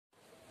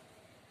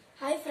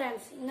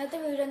Friends, ഇന്നത്തെ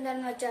video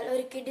എന്താണെന്ന് വെച്ചാൽ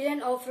ഒരു കിഡിലൻ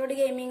ഓഫ് റോഡ്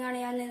ഗെയിമിംഗ് ആണ്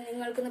ഞാൻ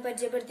നിങ്ങൾക്കൊന്ന്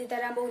പരിചയപ്പെടുത്തി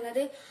തരാൻ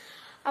പോകുന്നത്.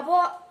 അപ്പോൾ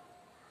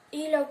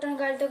ഈ ലോക്ക്ഡൌൺ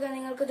കാലത്തൊക്കെ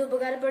നിങ്ങൾക്ക് ഇത്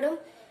ഉപകാരപ്പെടും.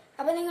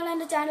 അപ്പോൾ നിങ്ങൾ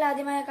എന്റെ ചാനൽ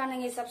ആദ്യമായി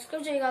കാണണമെങ്കിൽ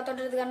സബ്സ്ക്രൈബ് ചെയ്യുക,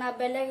 തൊട്ടടുത്ത് കാണാൻ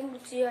ബെല്ലൈക്കൺ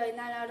ക്ലിക്ക് ചെയ്യുക.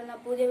 എന്നാൽ ആടുന്ന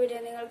പുതിയ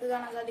വീഡിയോ നിങ്ങൾക്ക്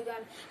കാണാൻ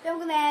സാധിക്കുകയാണ്. അപ്പോൾ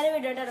നമുക്ക് നേരെ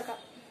വീഡിയോട്ട് എടുക്കാം.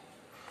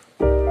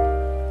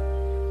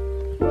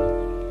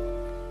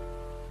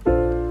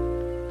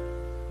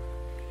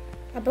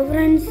 അപ്പോൾ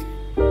ഫ്രണ്ട്സ്,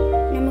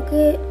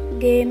 നമുക്ക്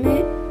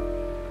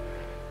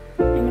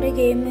നമ്മുടെ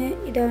ഗെയിം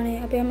ഇതാണ്.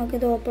 അപ്പോൾ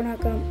നമുക്കിത് ഓപ്പൺ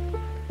ആക്കാം.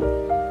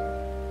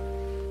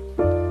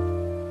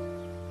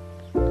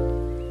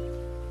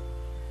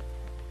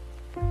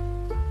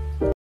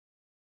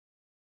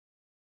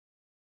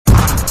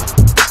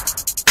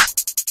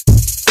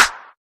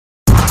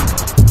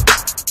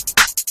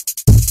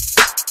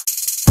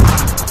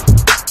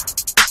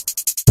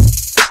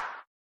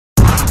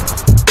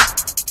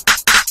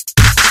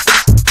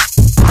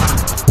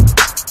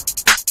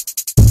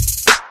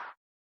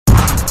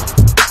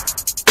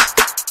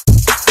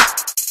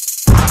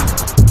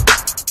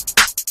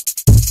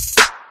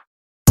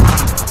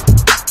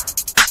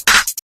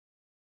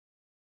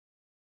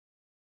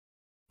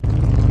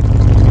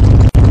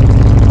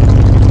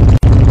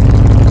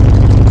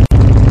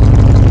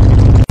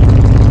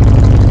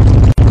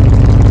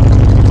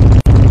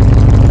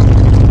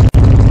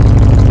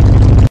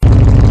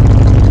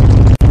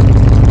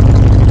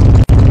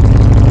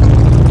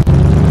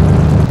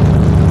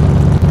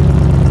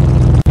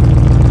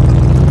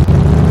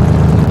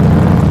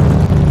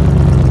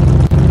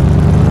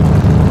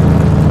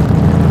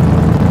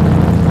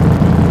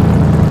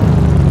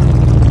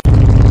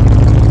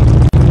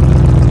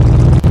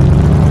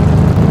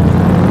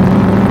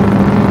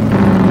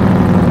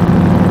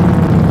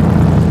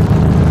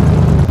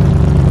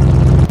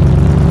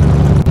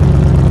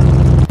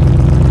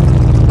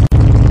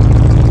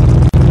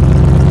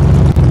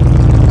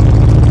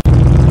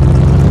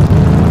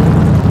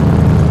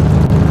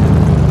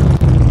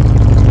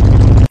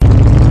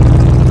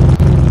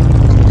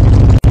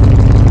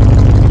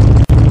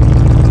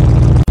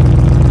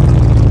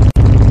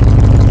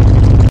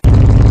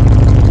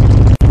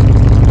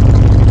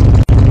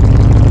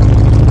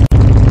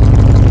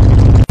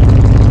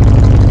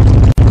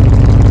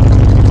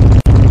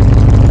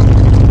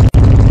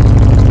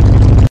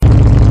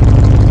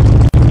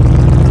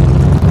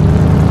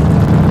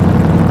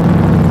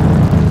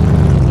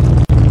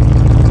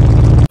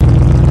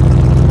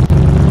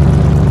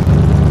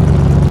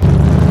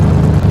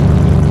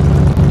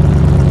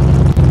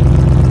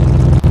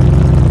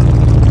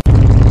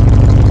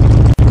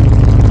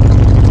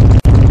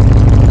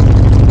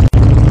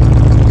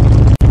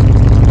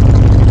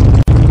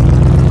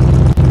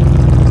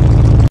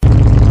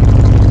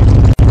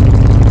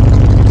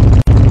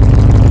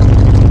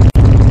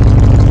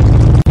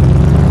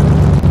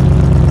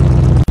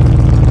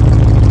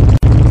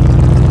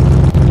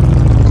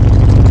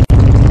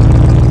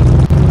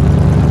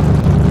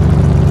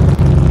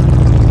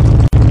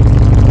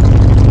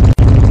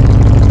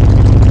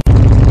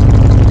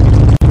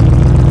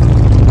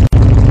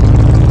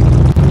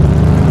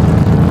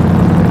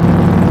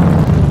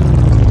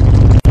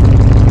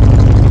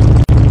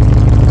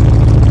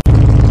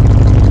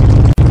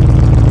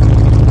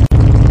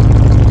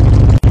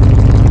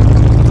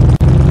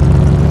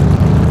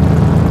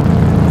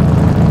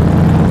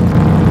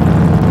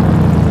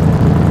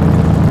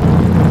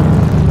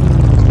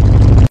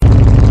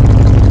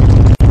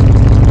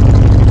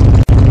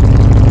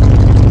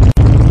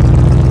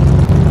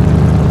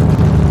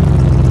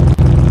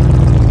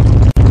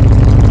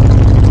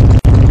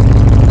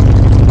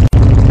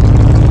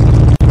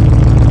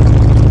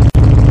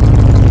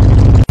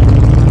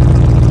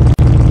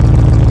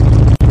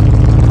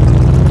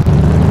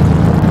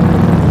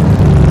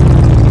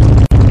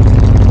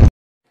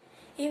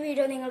 ഈ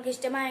വീഡിയോ നിങ്ങൾക്ക്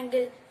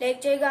ഇഷ്ടമായെങ്കിൽ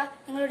ലൈക്ക് ചെയ്യുക,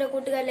 നിങ്ങളുടെ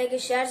കൂട്ടുകാരിലേക്ക്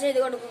ഷെയർ ചെയ്ത്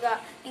കൊടുക്കുക.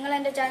 നിങ്ങൾ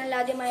എന്റെ ചാനൽ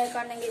ആദ്യമായി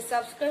കാണണമെങ്കിൽ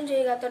സബ്സ്ക്രൈബ്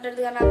ചെയ്യുക,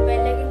 തൊട്ടടുത്ത് കാണാൻ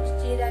ബെല്ലൈക്കൺ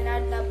ചെയ്താൽ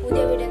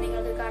പുതിയ വീഡിയോ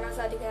നിങ്ങൾക്ക് കാണാൻ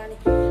സാധിക്കുന്നതാണ്.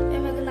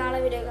 നമുക്ക്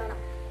നാളെ വീഡിയോ കാണാം.